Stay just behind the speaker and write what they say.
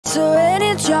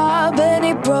any job,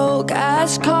 any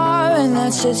broke-ass car, and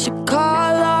that's it you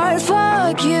call art.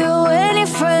 Fuck you, any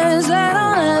friends that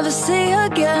I'll never see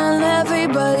again,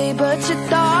 everybody but your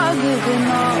dog, you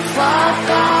can all fuck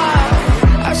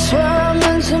off. I swear I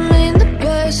meant to mean the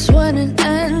best when it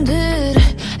ended.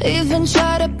 Even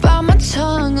tried to bite my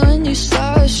tongue when you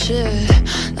started shit.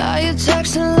 Now you're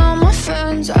texting all my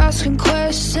friends, asking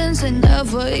questions. They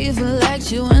never even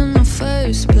liked you in the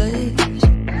first place.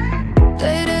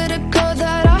 Dated a girl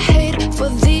that I hate for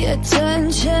the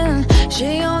attention.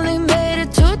 She only made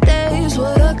it 2 days,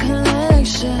 what a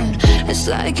connection. It's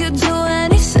like you'd do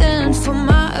anything for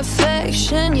my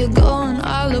affection. You're going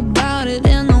all about it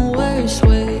in the worst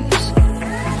ways.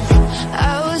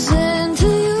 I was into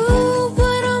you,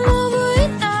 but I'm over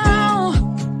it now.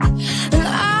 And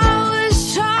I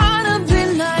was trying to be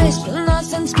nice, but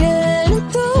nothing's getting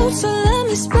through, so let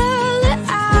me spell it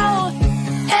out.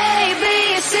 A, B,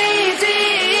 C, D,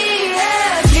 E,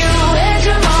 F. You and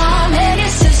your mom and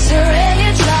your sister and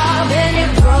your job and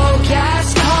your broke-ass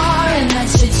car, and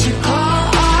that's it you call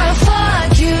art.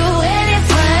 Fuck you and your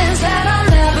friends that I'll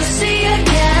never see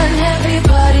again,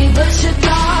 everybody but your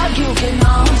dog, you can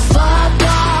all fuck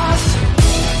off.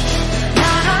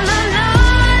 Na na na na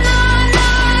na na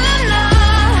na na.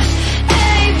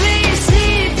 A, B, C,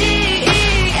 D, E,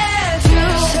 F. You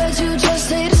said you just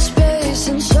needed space,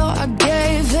 and so I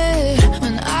gave it.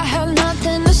 When I had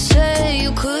nothing to say,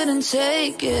 you couldn't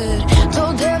take it.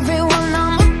 Told everyone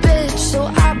I'm a bitch, so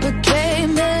I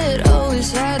became it.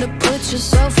 Always had to put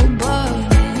yourself above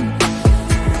me.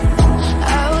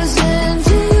 I was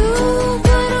into you,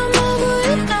 but I'm over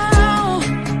it now.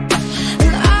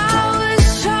 And I was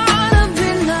trying to be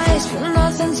nice, but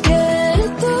nothing's getting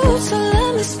through, so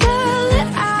let me spell it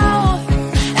out.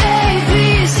 A, B,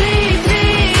 C, D,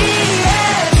 E,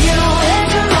 F. You and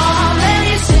your mom and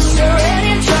your sister and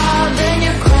your job and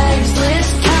your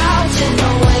Craigslist couch and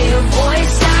the way your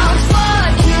voice sounds.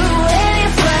 Fuck you and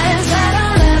your friends that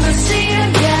I'll never see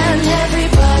again,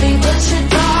 everybody but your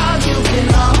dog, you can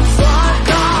all fuck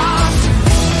off.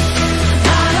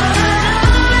 Na na na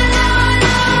na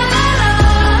na na na.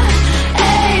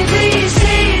 A, B, C,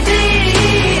 D,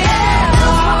 E, F.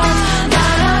 Na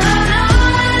na na na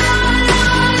na na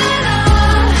na na.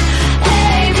 A,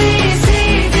 B, C,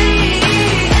 D, E,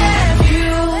 F.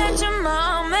 You and your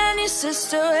mom and your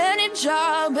sister and your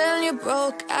job and your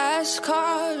broke-ass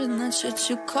car, and that's what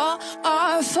you call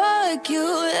art. Fuck you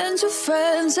and your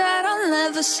friends that I'll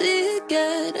never see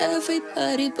again,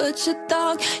 everybody but your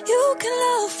dog, you can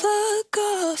all fuck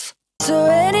off. So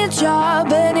any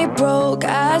job, any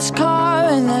broke-ass car,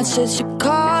 and that's what you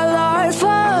call art.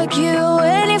 Fuck you,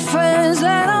 any friends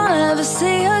that I'll never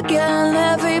see again,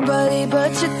 everybody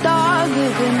but your dog, you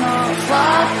can all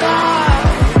fuck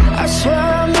off. I swear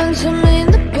I meant to mean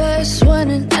the best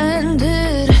when it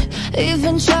ended.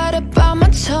 Even tried to bite my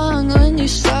tongue when you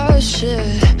started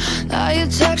shit. Now you're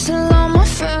texting all my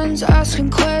friends, asking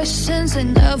questions. They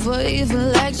never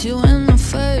even liked you in the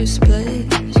first place.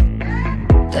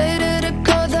 Dated a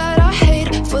girl that I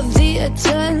hate for the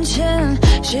attention.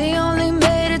 She only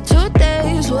made it 2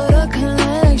 days, what a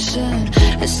connection.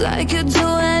 It's like you'd do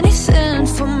anything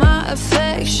for my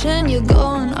affection. You're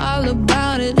going all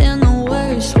about it in the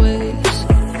worst ways.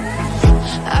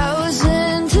 I was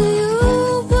into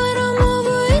you, but I'm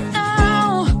over it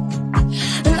now.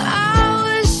 And I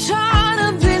was trying to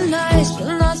be nice, but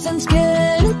nothing's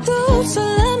getting through, so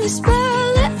let me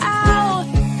spell it out.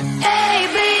 A,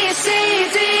 B, C,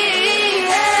 D, E,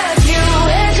 F. You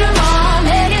and your mom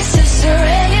and your sister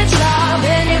and your job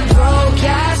and your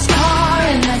broke-ass car,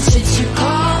 and that's it you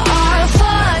call art.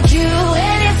 Fuck you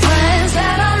and your friends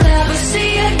that I'll never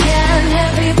see again,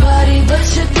 everybody but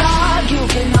your dog, you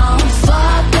can all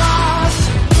fuck off.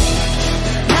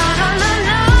 Na na na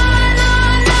na na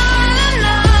na na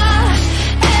na.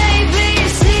 A, B,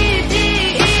 C, D,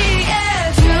 E,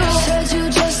 F. You said you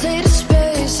just needed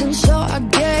space, and so I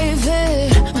gave it.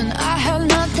 When I had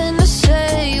nothing to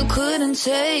say, you couldn't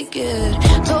take it.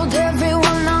 Told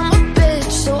everyone I'm a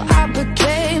bitch, so I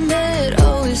became it.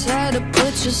 Always had to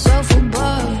put yourself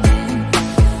above me.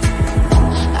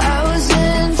 I was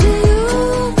into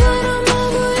you, but I'm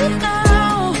over it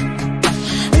now.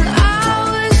 And I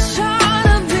was trying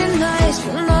to be nice,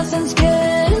 but nothing's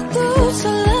getting through, so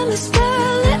let me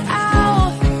spell it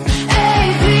out. A,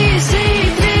 B, C,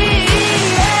 D, E,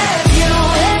 F. You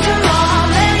and your mom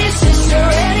and your sister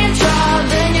and your job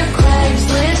and your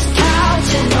Craigslist couch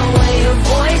and the way your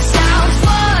voice sounds.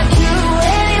 Fuck you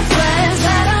and your friends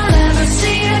that I'll never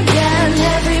see again,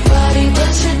 everybody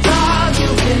but your dog.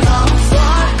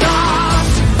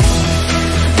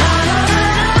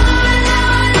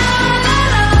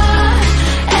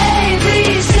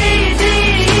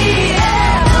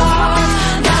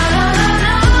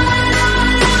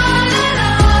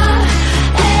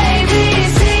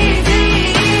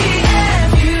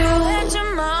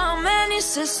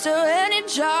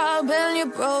 your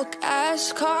broke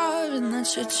ass car, and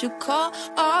that's what you call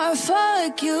art.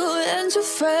 Fuck you and your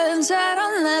friends that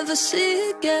I'll never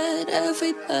see again.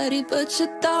 Everybody but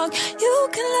your dog, you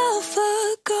can love,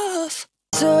 fuck off.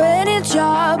 So any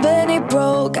job, any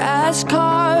broke ass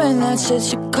car, and that's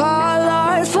what you call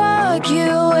art. Fuck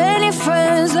you, any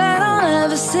friends that I'll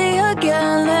never see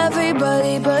again.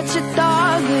 Everybody but your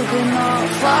dog, you can all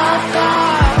fuck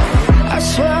off. I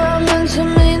swear I meant to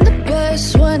mean the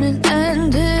best when it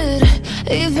ended.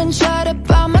 Even tried to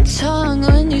bite my tongue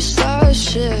when you started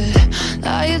shit.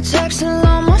 Now you're texting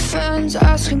all my friends,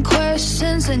 asking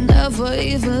questions. They never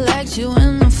even liked you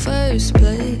in the first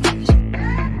place.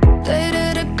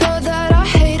 Dated a girl that I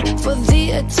hate for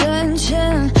the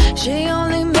attention. She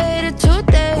only made it 2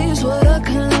 days, what a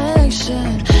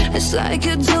connection. It's like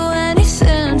you'd do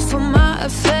anything for my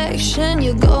affection.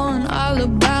 You're going all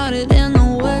about it in the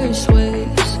worst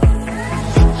ways.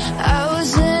 I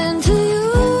was into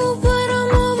you, but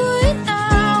I'm over it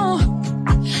now.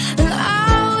 And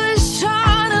I was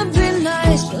trying to be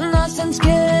nice, but nothing's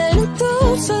getting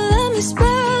through. So let me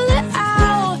spell it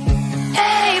out.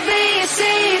 A, B, C,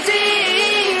 D,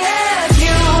 E, F.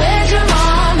 You and your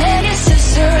mom and your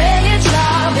sister and your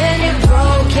job and your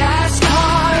broke ass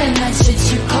car, and that's what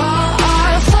you call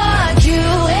art. Fuck you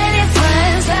and your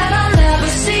friends that I'll never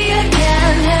see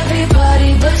again.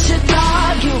 Everybody but your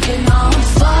dog, you can all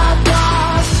fuck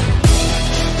off.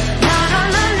 Na na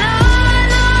na na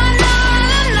na na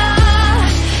na na.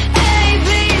 A, B,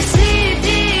 C, D,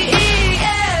 E,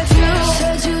 F. You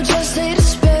said you just needed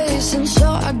space, and so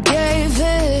I gave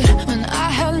it. When I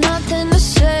had nothing to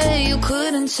say, you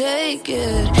couldn't take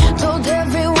it. Told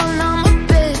everyone I'm a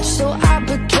bitch, so I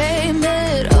became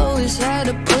it. Always had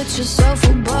to put yourself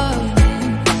above me.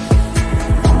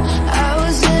 I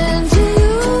was into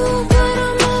you, but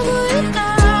I'm over it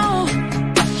now.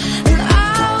 And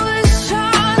I was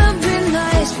trying to be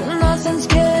nice, but nothing's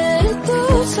getting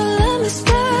through. So let me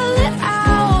spell it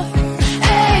out.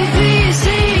 A, B, C,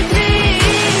 D,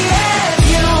 E, F.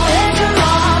 You and your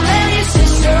mom and your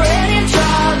sister and your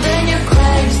job and your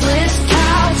Craigslist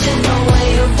couch and the way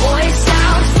your voice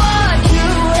sounds. Fuck you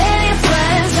and your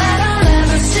friends that I'll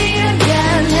never see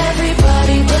again.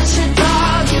 Everybody but your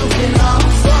dog, you can all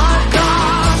fuck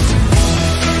off.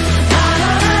 Na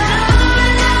na na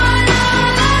na na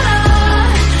na na.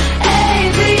 A,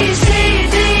 B, C,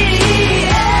 D, E,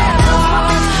 F.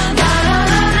 Na na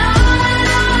na na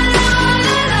na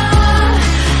na na.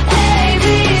 A, B,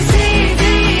 C, D,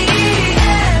 E,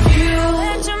 F. You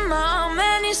and your mom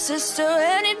and your sister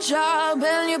and your job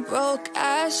and your broke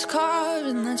ass car,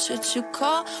 and that's what you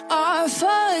call art.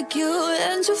 Fuck you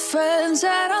and your friends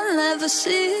that I'll never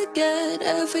see again.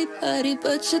 Everybody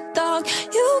but your dog,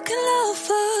 you can love,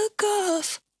 fuck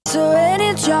off. So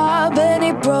any job,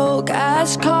 any broke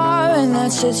ass car, and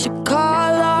that's what you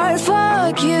call art.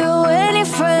 Fuck you, any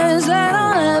friends that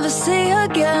I'll never see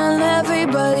again.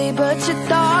 Everybody but your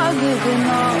dog, you can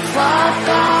all fuck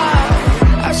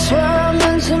off. I swear I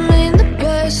meant to mean the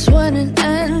best when it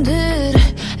ended.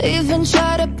 Even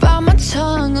tried to bite my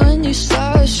tongue when you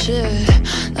started shit.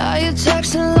 Now you're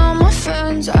texting all my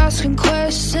friends, asking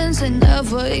questions. They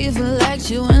never even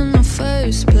liked you in the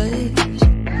first place.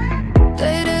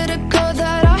 Dated a girl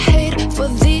that I hate for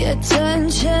the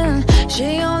attention.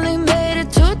 She only made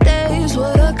it 2 days,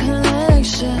 what a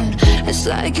connection. It's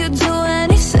like you'd do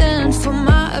anything for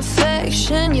my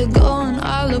affection. You're going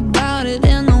all about it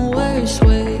in the worst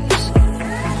ways.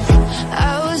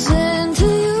 I was into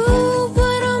you,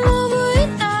 but I'm over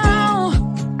it now.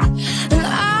 And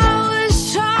I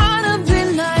was trying to be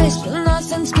nice, but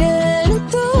nothing's getting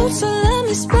through. So let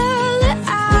me spell it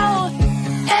out.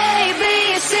 A, B,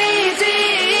 C, D,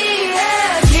 E,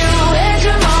 F. You and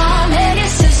your mom and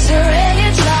your sister and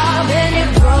your job and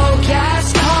your broke ass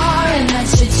car, and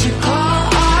that's what you call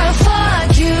art.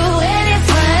 Fuck you and your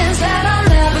friends that I'll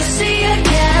never see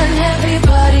again.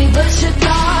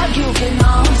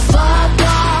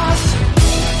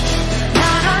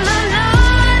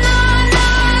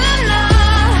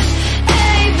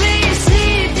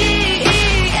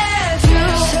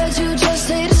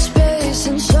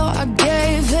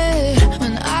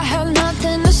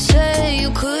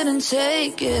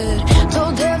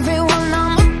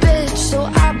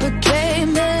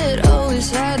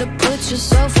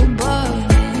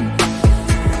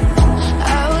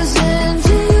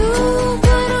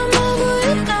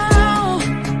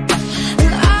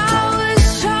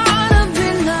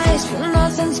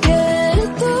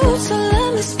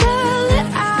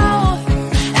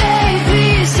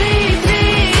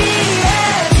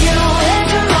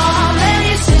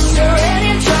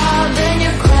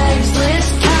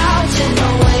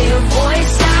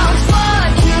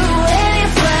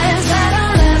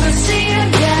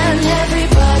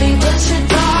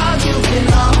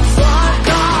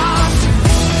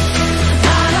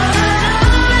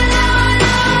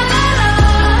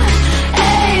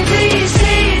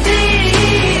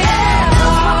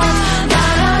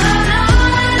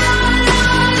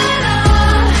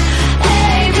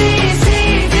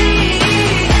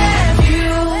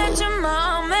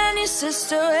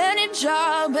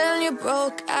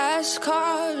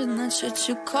 that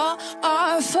you call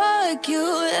art. Fuck you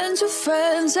and your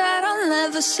friends that I'll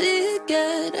never see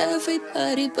again.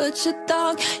 Everybody but your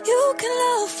dog, you can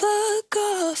love, fuck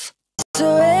off.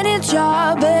 So any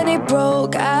job, any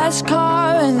broke ass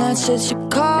car, and that's it you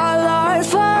call art.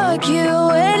 Fuck you,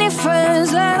 any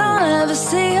friends that I'll never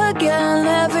see again.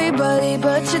 Everybody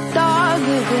but your dog,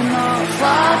 you can all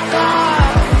fuck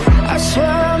off. I swear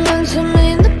I meant to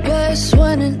mean the best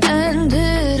when it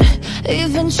ended.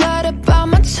 Even tried to bite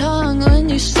my tongue when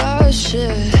you started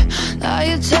shit. Now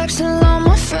you're texting all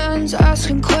my friends,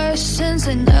 asking questions.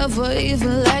 They never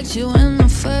even liked you in the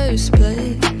first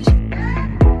place.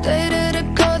 Dated a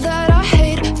girl that I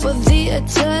hate for the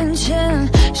attention.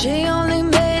 She only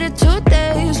made it 2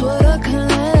 days, what a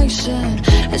connection.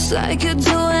 It's like you'd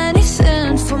do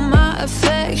anything for my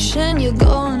affection. You're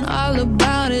going all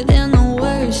about it in the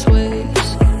worst ways.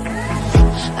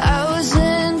 I was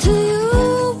into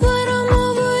you, but I'm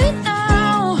over it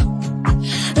now.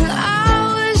 And I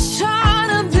was trying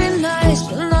to be nice,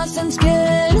 but nothing's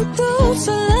getting through.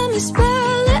 So let me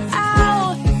spell it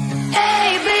out.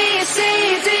 A, B, C,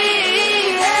 D,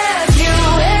 E, F. You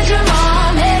and your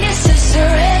mom and your sister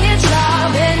and your job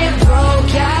and your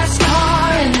broke ass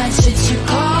car, and that's shit you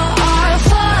call art.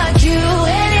 Fuck you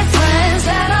and your friends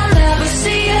that I'll never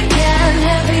see again.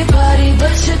 Everybody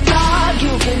but your dog,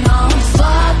 you can all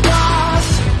fuck off.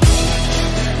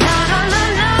 Na na na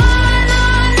na na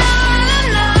na na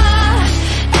na.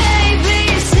 A, B,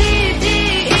 C, D,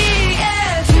 E,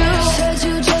 F. You said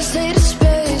you just needed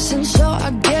space, and so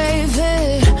I gave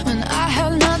it. When I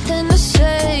had nothing to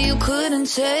say, you couldn't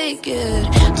take it.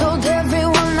 Told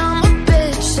everyone I'm a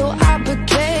bitch, so I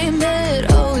became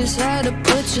it. Always had to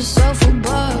put yourself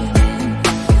above me.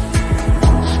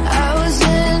 I was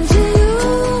into you,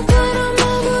 but I'm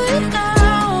over it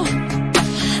now.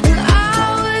 And I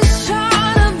was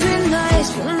trying to be nice,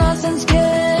 but nothing's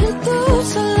getting through.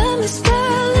 So let me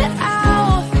spell it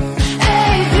out.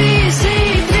 A, B, C,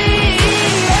 D, E,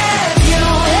 F. You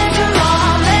and your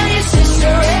mom and your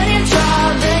sister and your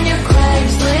job and your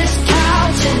Craigslist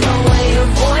couch and the way your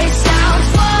voice sounds.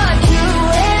 Fuck you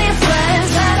and your friends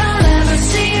that I'll never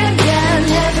see again.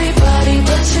 Everybody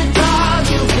but your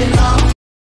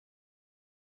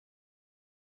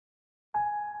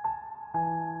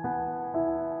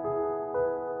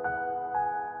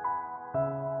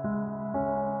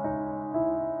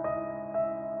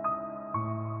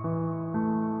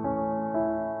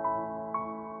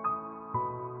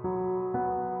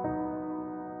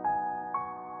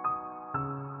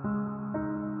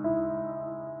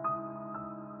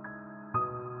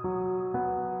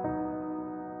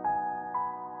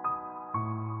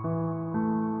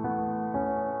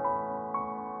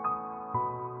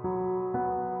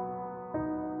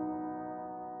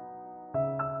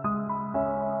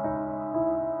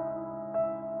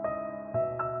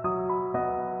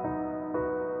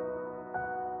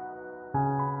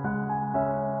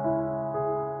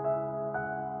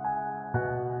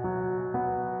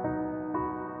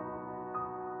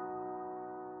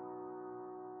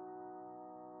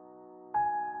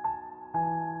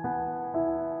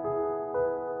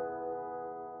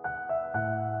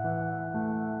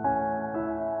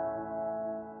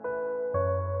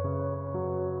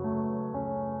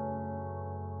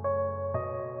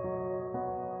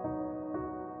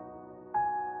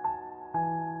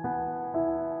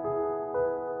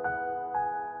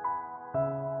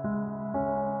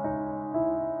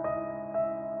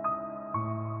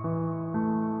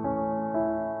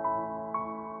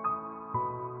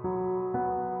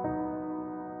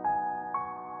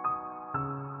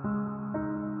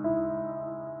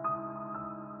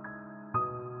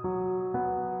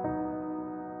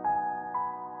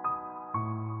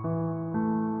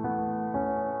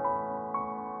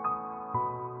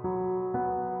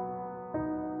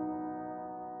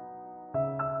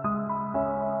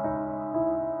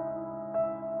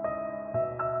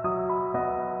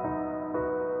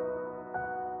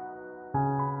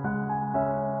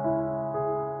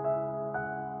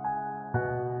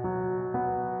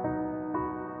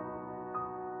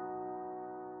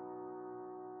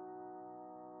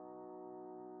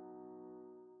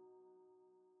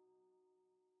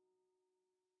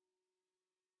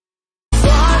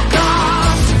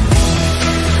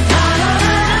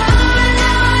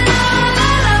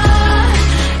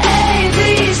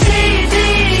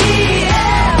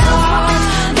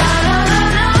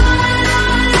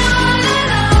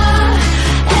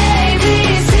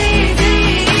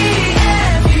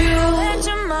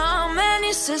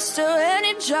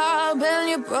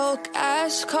your broke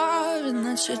ass car, and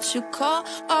that's what you call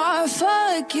art.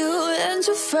 Fuck you and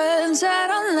your friends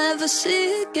that I'll never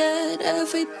see again.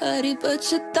 Everybody but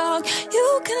your dog,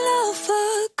 you can love,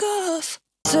 fuck off.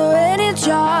 So any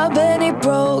job, any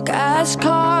broke ass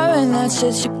car, and that's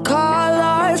what you call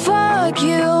art. Fuck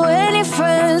you, any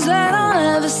friends that I'll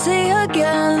never see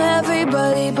again.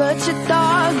 Everybody but your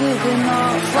dog, you can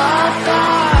all fuck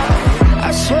off.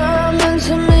 I swear I meant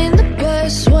to mean the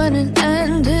best when it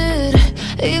ended.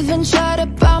 Even tried to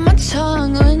bite my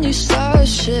tongue when you started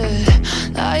shit.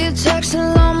 Now you're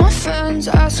texting all my friends,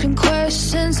 asking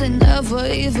questions. They never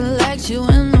even liked you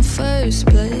in the first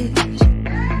place.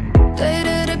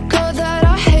 Dated a girl that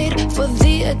I hate for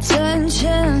the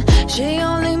attention. She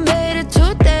only made it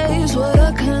 2 days, what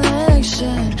a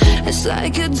connection. It's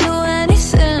like you'd do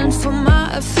anything for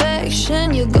my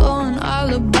affection. You're going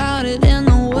all about it in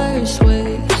the worst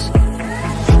ways.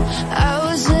 I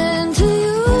was into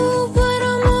you, but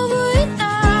I'm over it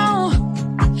now.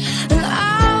 And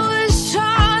I was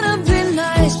trying to be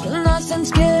nice, but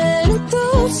nothing's getting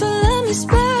through. So let me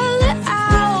spell it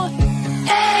out.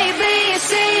 A, B,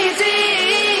 C, D,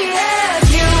 E, F.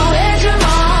 You and your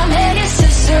mom and your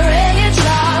sister and your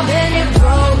job and your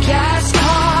broke ass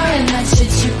car, and that's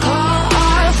what you call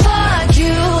art. Fuck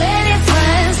you and your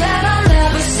friends that I'll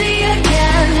never see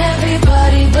again.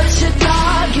 Everybody but your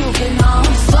dog, you can all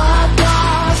fuck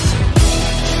off.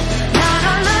 Na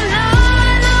na na na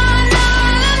na na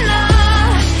na na.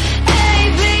 A,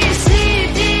 B, C,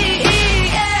 D, E,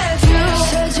 F. You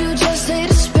said you just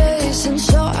needed space, and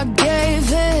so I gave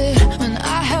it. When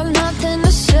I had nothing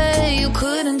to say, you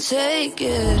couldn't take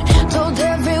it. Told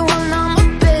everyone I'm a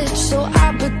bitch, so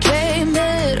I became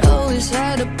it. Always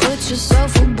had to put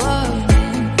yourself above me.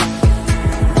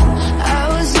 I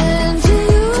was into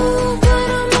you, but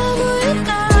I'm over it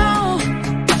now.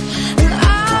 And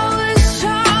I was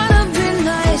trying to be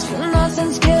nice, but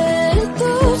nothing's getting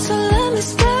through. So let me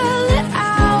spell it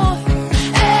out.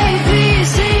 A, B,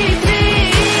 C, D,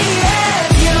 E, F.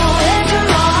 You and your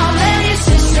mom and your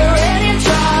sister and your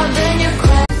job and your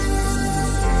credit.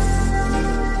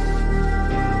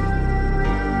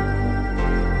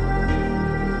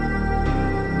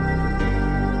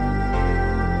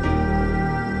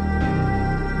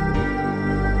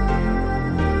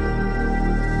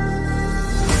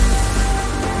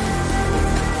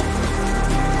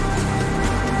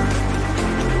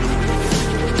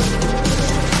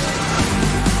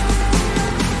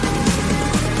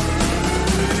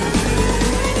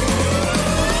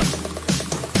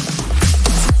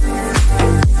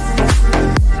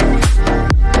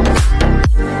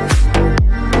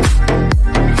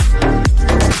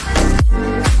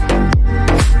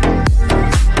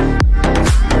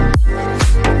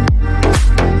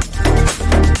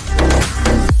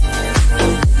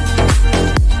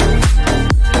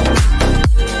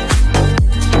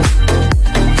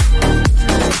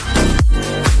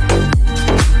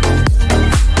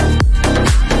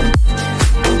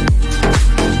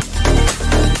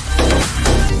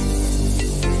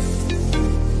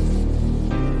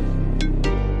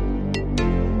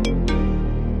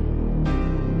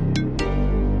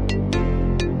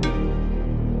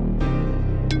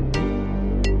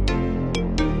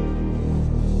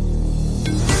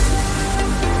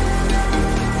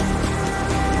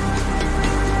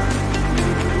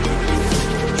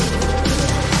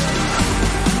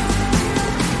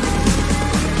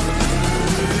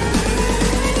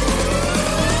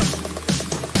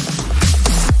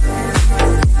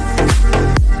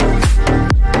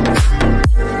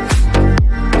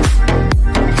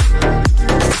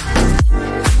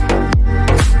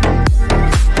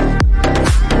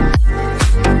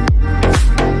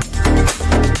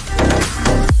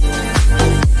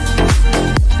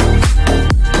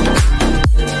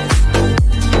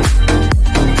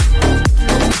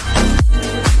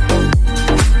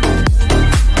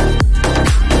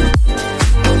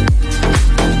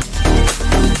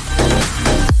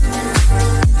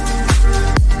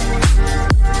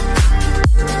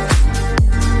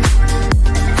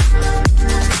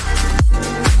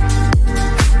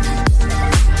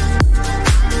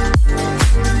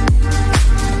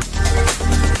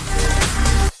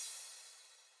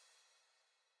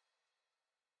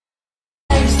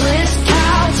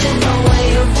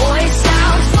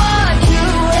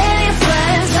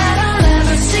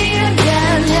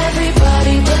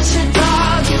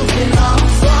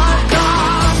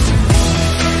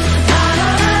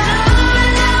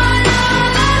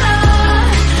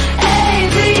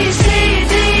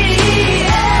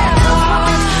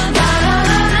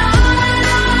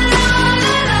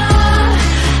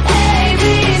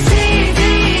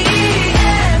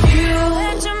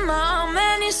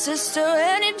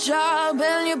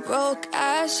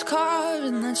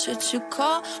 and that's what you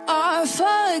call art.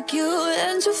 Fuck you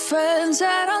and your friends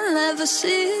that I'll never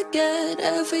see again.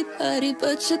 Everybody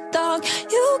but your dog,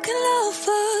 you can love,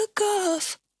 fuck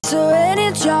off. So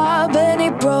any job, any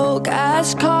broke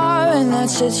ass car, and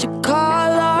that's what you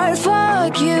call art.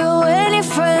 Fuck you, any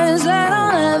friends that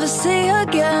I'll never see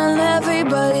again.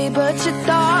 Everybody but your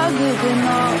dog, you can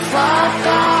all fuck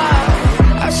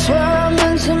off. I swear I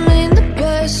meant to mean the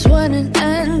best when it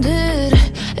ended.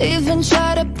 Even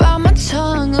tried to bite my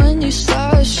tongue when you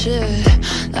started shit.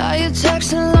 Now you're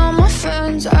texting all my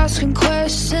friends, asking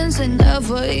questions. They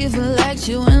never even liked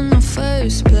you in the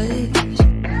first place.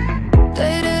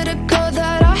 Dated a girl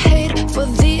that I hate for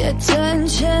the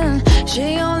attention.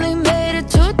 She only made it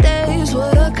 2 days,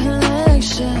 what a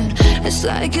connection. It's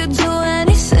like you'd do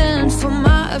anything for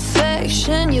my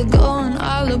affection. You're going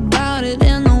all about it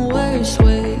in the worst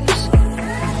ways.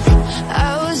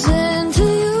 I was into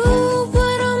you,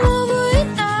 but I'm over it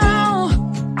now.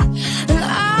 And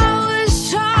I was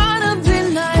trying to be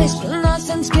nice, but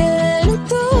nothing's getting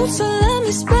through. So let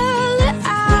me spell it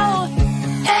out.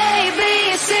 A, B,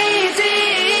 C, D,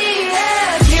 E,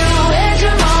 F. You and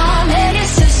your mom and your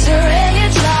sister and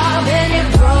your job and your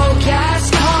broke ass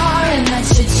car, and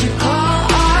that's what you call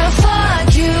art.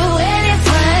 Fuck you and your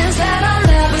friends that I'll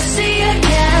never see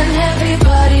again.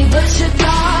 Everybody but your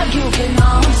dog, you can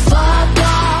all fuck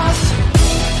off.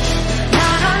 Na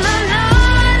na na na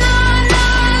na na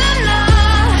na na.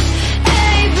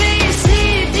 A, B, C,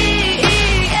 D, E,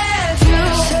 F. You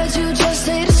said you just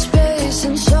needed space,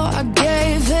 and so I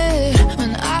gave it.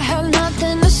 When I had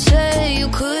nothing to say, you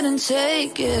couldn't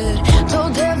take it.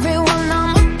 Told everyone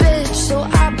I'm a bitch, so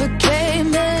I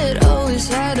became it. Always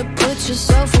had to put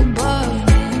yourself above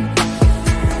me.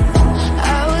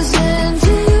 I was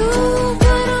into you,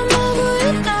 but I'm over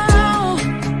it now.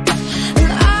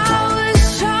 And I was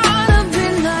trying to be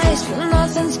nice, but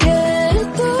nothing's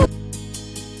getting through.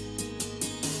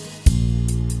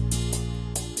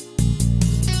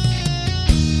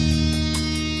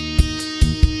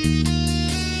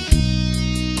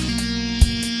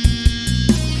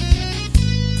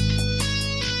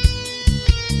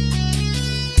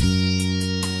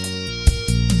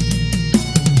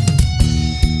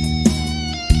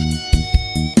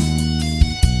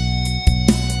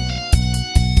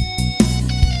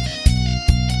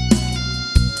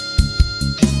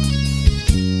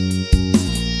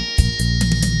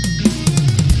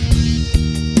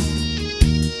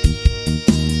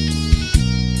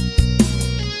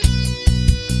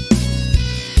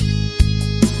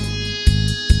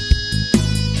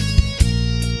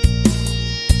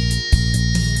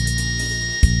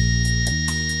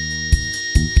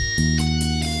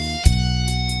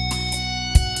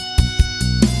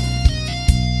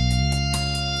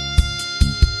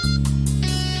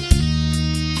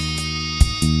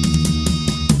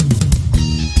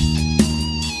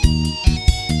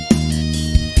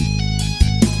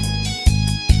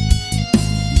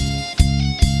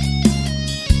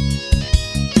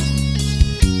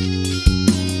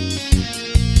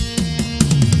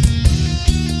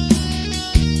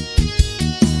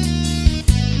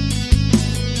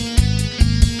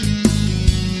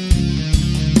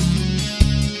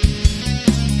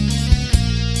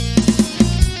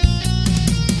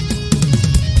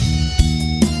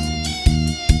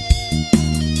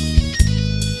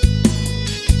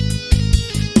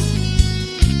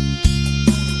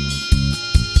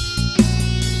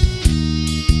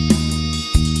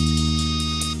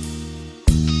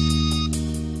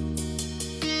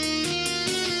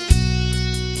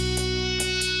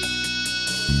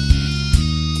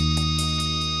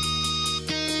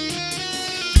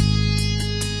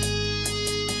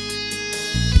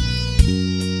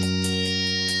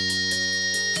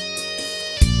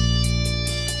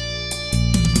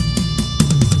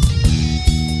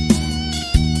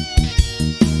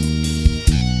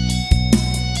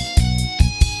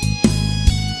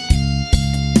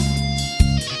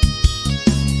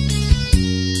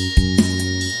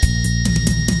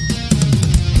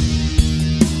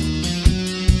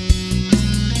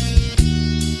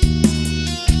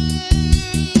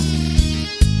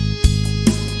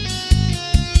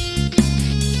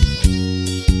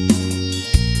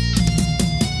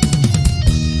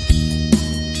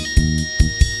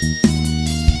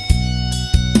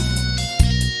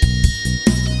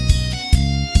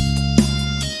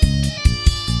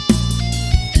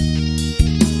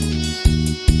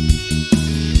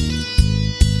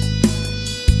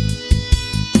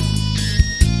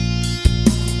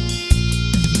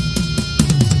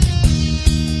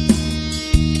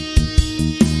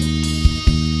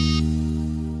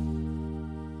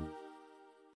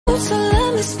 So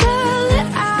let me spell it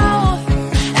out.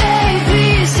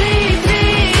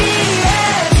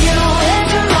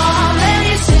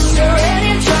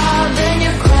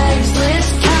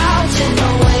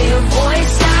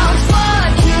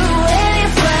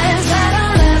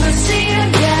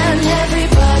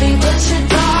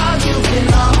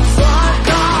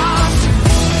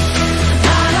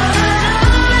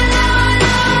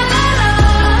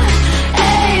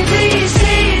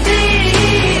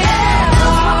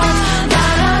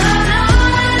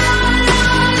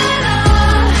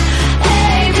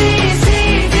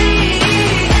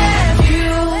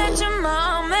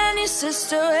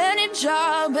 sister, and your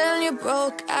job, and your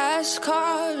broke-ass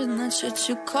car, and that's what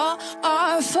you call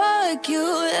art. Fuck you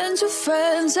and your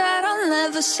friends that I'll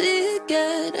never see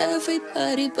again.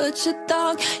 Everybody but your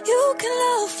dog, you can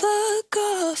love, fuck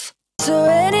off. So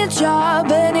any job,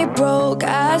 any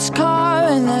broke-ass car,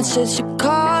 and that's what you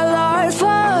call art.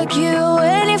 Fuck you,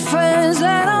 any friends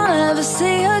that I'll never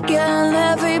see again.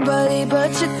 Everybody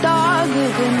but your dog, you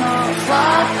can all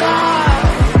fuck off.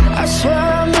 I swear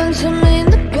I meant to mean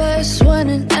the best when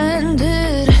it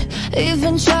ended.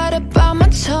 Even tried to bite my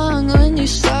tongue when you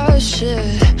started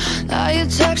shit. Now you're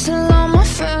texting all my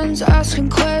friends, asking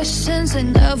questions. They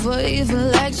never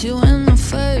even liked you in the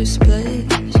first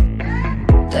place.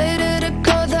 Dated a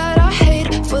girl that I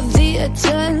hate for the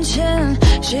attention.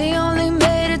 She only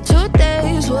made it 2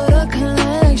 days, what a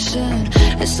connection.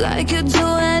 It's like you'd do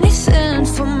anything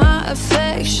for my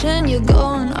affection. You're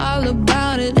going all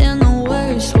about it in the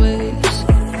worst ways.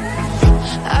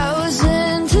 I was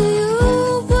into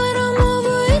you, but I'm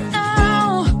over it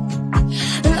now.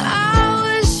 And I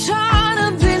was trying to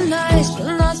be nice, but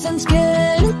nothing's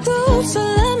getting through. So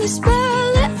let me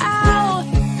spell it out.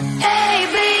 A,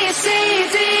 B, C,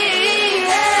 D, E,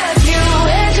 F. You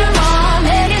and your mom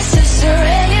and your sister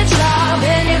and your job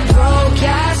and your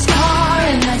broke-ass car,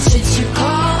 and that's what you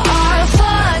call art.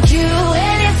 Fuck you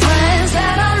and your friends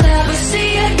that I'll never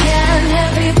see again.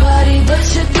 Everybody but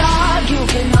your dog, you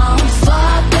can all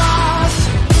fuck off.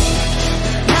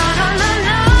 Na na na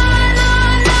na na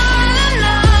na na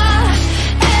na.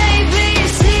 A, B,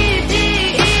 C, D,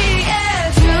 E,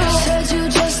 F. You said you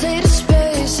just needed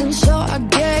space, and so I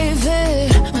gave it.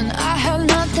 When I had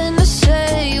nothing to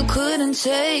say, you couldn't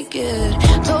take it.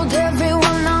 Told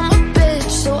everyone I'm a bitch,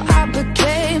 so I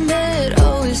became it.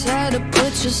 Always had to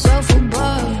put yourself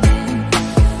above me.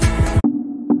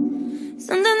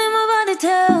 Something in my body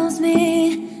tells me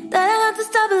that I have to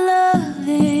stop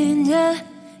loving ya.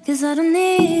 'Cause I don't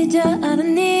need ya, I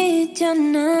don't need ya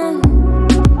now.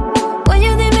 When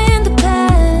you leave me in the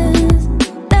past,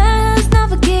 that's not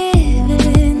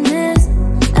forgiveness.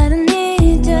 I don't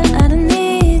need ya, I don't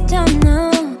need ya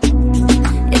now.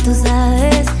 Ya tú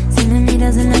sabes, si me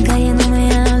miras en la calle no me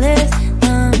hables,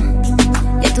 no.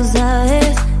 Ya tú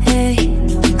sabes, hey,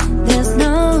 there's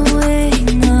no way,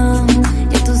 no.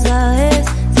 Ya tú sabes,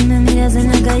 si me miras en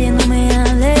la calle no me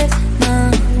hables, no.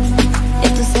 Ya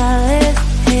tú sabes,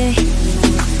 hey,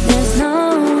 there's no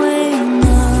way,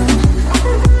 no.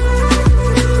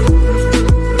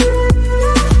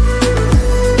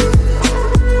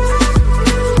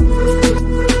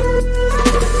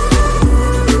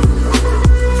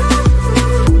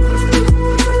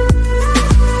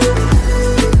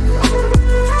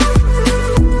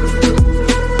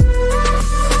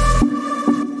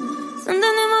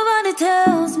 Something in my body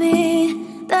tells me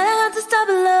that I have to stop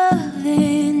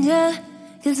loving ya.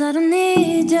 'Cause I don't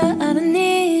need ya, I don't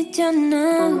need ya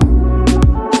now.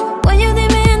 When you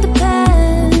leave me in the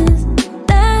past,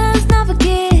 that's not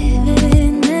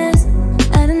forgiveness.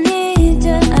 I don't need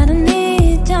ya, I don't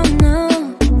need ya now.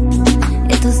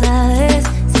 Ya tú sabes,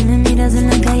 si me miras en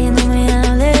la calle no me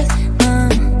hables, no.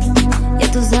 Ya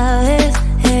tú sabes,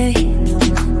 hey,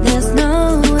 there's no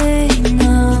way,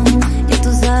 no. Ya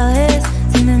tú sabes,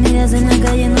 si me miras en la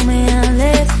calle no me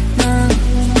hables, no.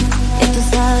 Ya tú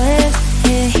sabes,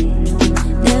 hey,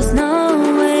 there's no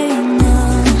way, no.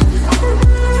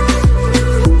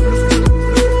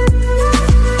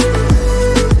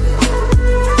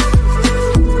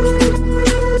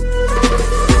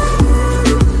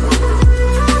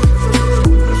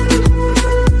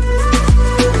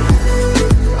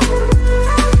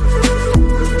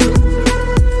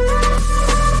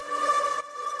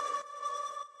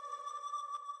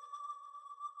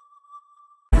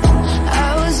 I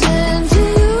was into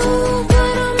you,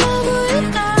 but I'm over it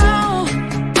now.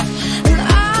 And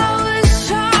I was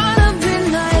trying to be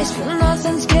nice, but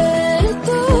nothing's getting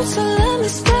through. So let me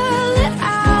spell it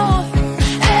out.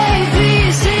 A, B,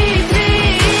 C, D,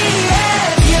 E,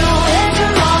 F. You and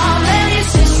your mom and your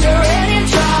sister and your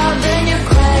job and your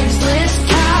Craigslist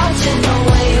couch and the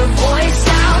way your voice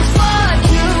sounds. Fuck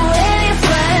you and your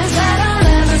friends that I'll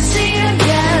never see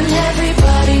again.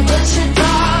 Everybody but your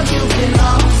dog, you can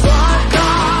all fuck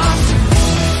off.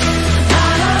 Na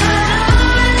na na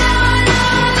na na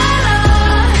na na.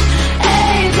 A,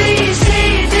 B, C,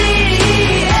 D,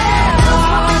 E, F.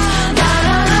 Na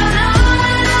na na na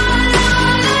na na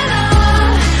na na.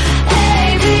 A,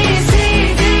 B, C,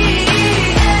 D, E,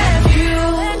 F. You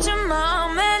and your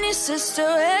mom and your sister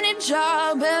and your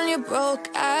job and your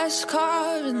broke-ass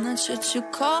car, and that's what you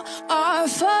call art.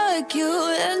 Fuck you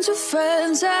and your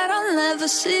friends that I'll never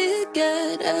see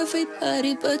again.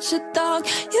 Everybody but your dog,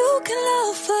 you can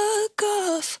love, fuck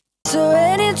off.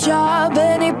 any job,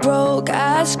 any broke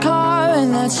ass car,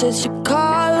 and that's shit you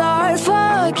call art.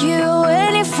 Fuck you,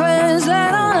 any friends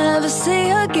that I'll never see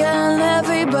again.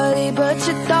 Everybody but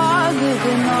your dog, you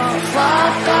can all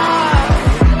fuck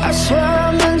off. I swear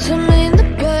I meant to mean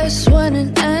the best when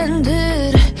it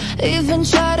ended. Even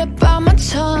tried to bite my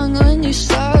tongue when you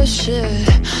started shit.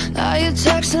 Now you're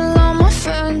texting all my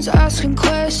friends, asking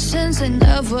questions. They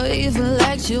never even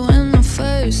liked you in the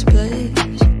first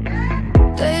place.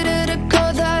 Dated a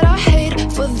girl that I hate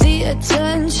for the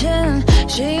attention.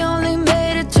 She only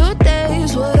made it 2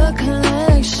 days, what a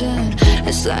connection.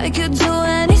 It's like you'd do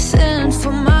anything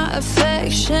for my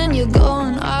affection. You're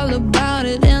going all about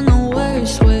it in the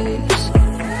worst ways.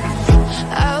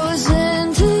 I was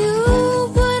into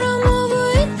you, but I'm over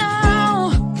it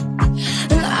now.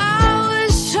 And I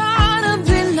was trying to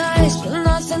be nice, but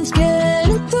nothing's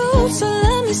getting through, so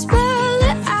let me spell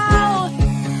it out.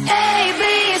 A, B,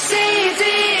 C, D,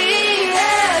 E,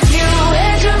 F. You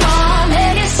and your mom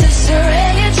and your sister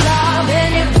and your job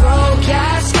and your broke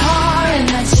ass car, and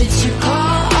that shit you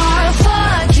call art.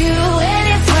 Fuck you and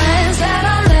your friends that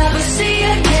I'll never see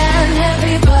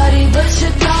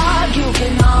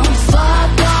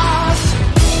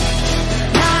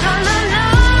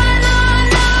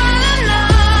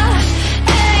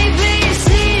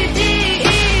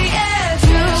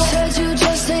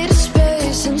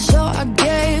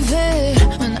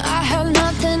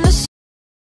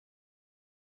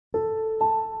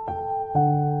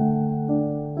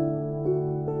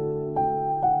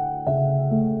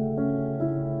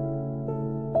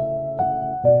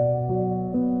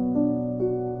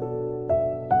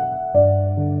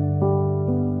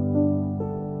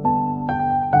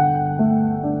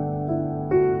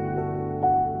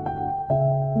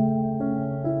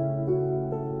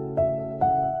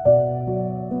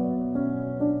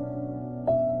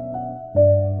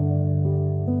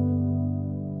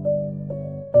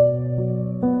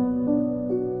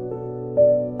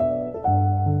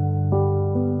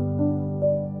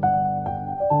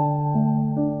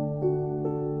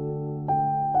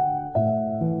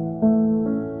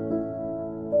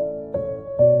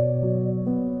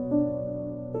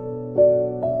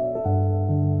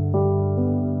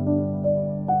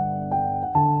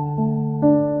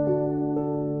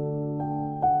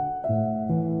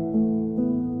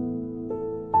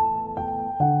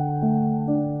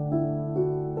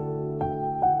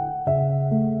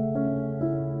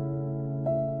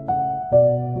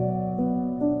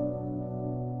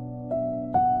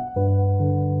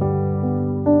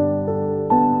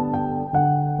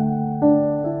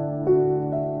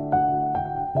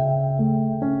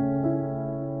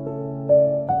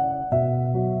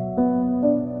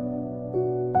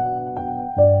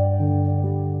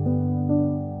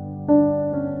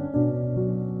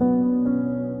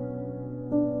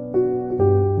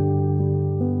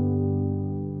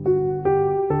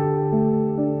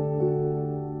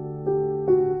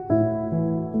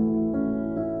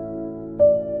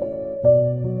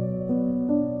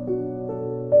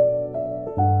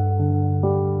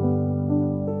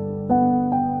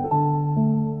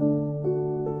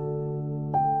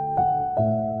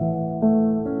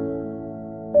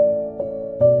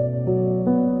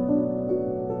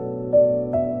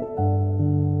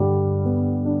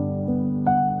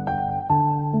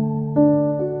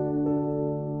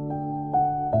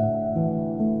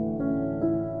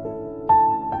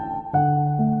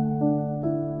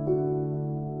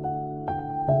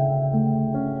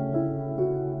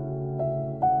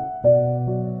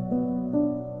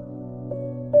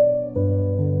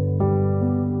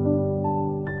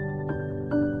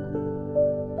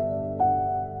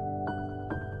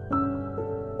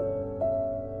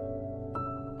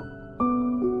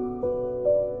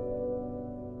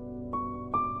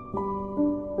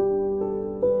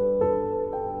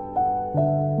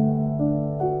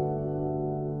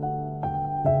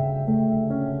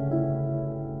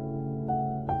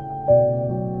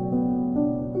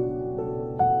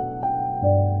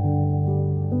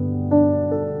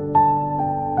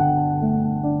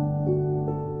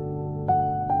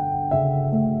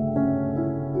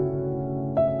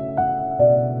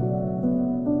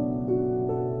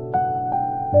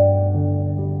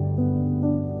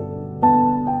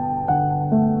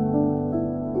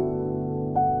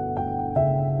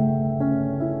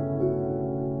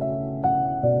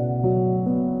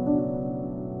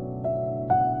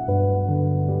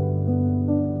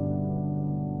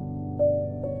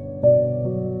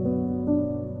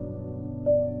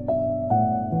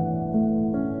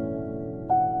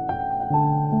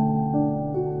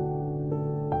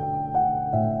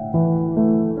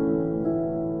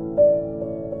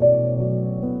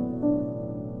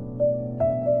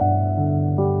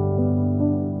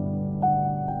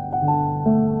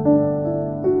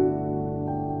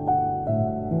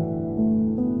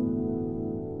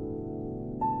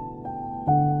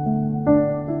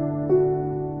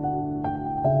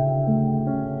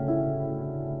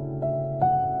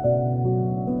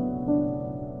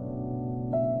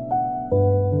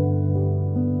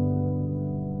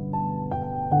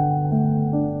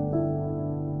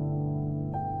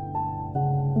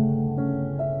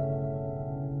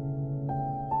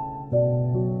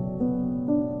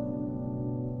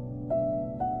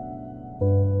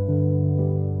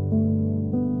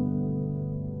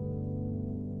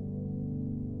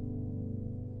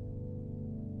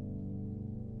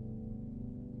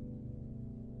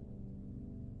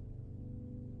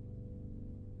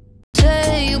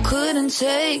Couldn't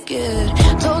take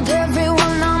it. Told everyone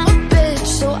I'm a bitch,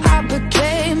 so I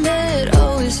became it.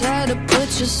 Always had to put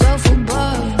yourself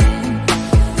above.